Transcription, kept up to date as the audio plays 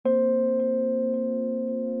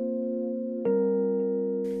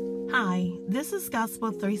This is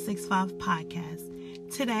Gospel 365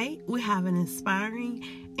 Podcast. Today, we have an inspiring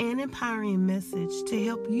and empowering message to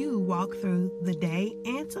help you walk through the day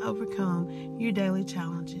and to overcome your daily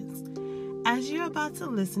challenges. As you're about to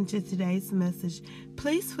listen to today's message,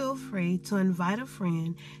 please feel free to invite a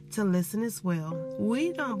friend to listen as well.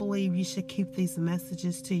 We don't believe you should keep these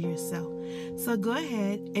messages to yourself, so go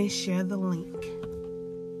ahead and share the link.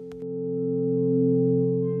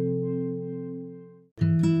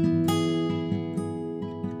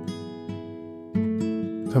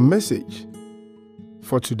 The message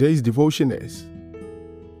for today's devotion is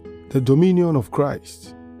the dominion of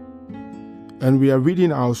Christ. And we are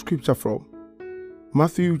reading our scripture from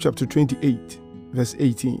Matthew chapter 28, verse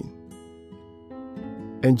 18.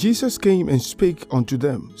 And Jesus came and spake unto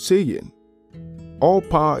them, saying, All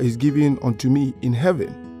power is given unto me in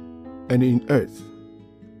heaven and in earth.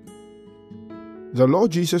 The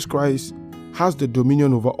Lord Jesus Christ has the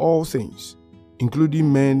dominion over all things,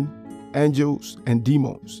 including men, angels, and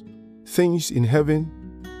demons. Things in heaven,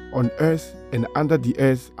 on earth, and under the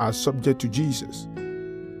earth are subject to Jesus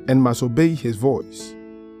and must obey his voice.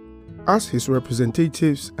 As his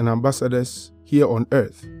representatives and ambassadors here on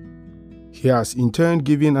earth, he has in turn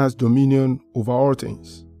given us dominion over all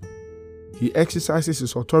things. He exercises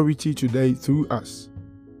his authority today through us,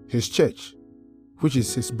 his church, which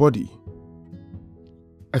is his body.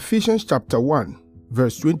 Ephesians chapter 1,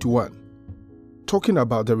 verse 21, talking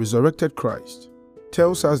about the resurrected Christ,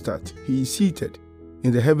 tells us that he is seated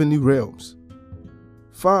in the heavenly realms,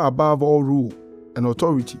 far above all rule and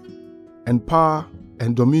authority and power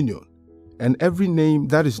and dominion, and every name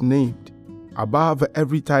that is named, above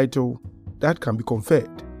every title that can be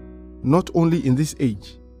conferred, not only in this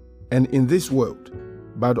age and in this world,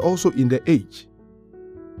 but also in the age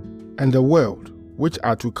and the world which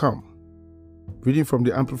are to come. Reading from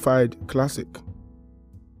the Amplified Classic.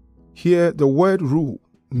 Here, the word rule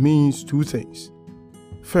means two things.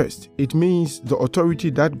 First, it means the authority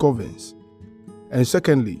that governs, and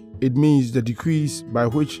secondly, it means the decrees by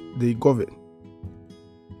which they govern.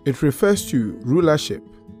 It refers to rulership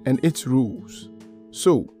and its rules.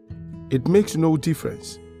 So, it makes no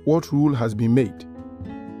difference what rule has been made.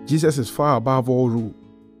 Jesus is far above all rule.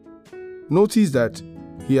 Notice that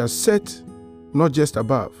he has set not just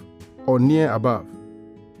above or near above,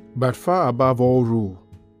 but far above all rule.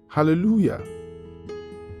 Hallelujah.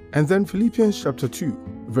 And then Philippians chapter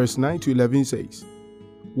 2, verse 9 to 11 says,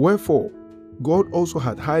 Wherefore God also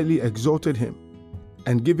hath highly exalted him,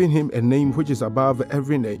 and given him a name which is above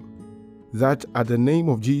every name, that at the name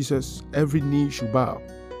of Jesus every knee should bow,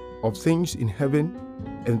 of things in heaven,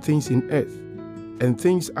 and things in earth, and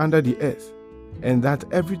things under the earth, and that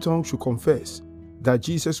every tongue should confess that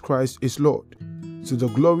Jesus Christ is Lord, to the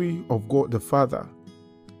glory of God the Father.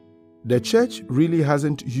 The church really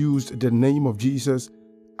hasn't used the name of Jesus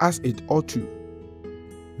as it ought to.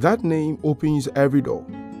 That name opens every door.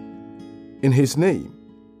 In his name,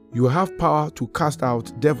 you have power to cast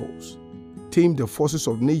out devils, tame the forces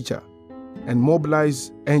of nature, and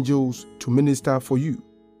mobilize angels to minister for you.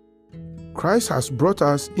 Christ has brought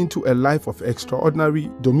us into a life of extraordinary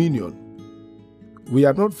dominion. We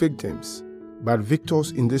are not victims, but victors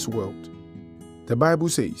in this world. The Bible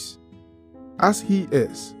says, As he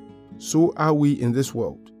is, so are we in this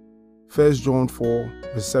world. 1 John 4,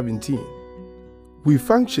 verse 17. We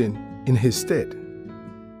function in his stead.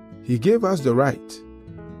 He gave us the right,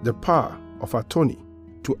 the power of attorney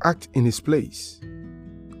to act in his place.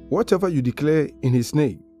 Whatever you declare in his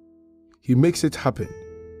name, he makes it happen.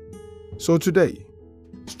 So today,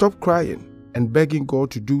 stop crying and begging God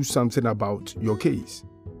to do something about your case.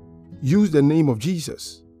 Use the name of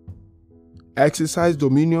Jesus. Exercise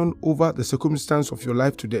dominion over the circumstance of your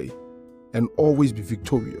life today and always be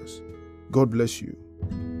victorious. God bless you.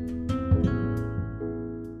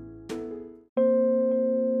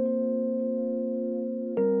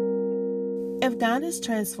 If God is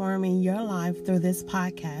transforming your life through this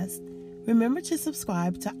podcast, remember to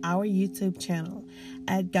subscribe to our YouTube channel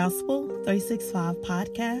at Gospel 365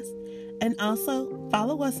 Podcast, and also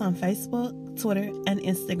follow us on Facebook, Twitter, and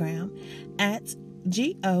Instagram at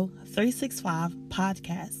GO365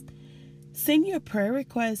 Podcast. Send your prayer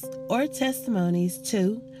requests or testimonies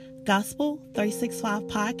to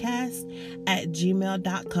Gospel365Podcast at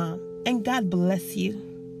gmail.com. And God bless you.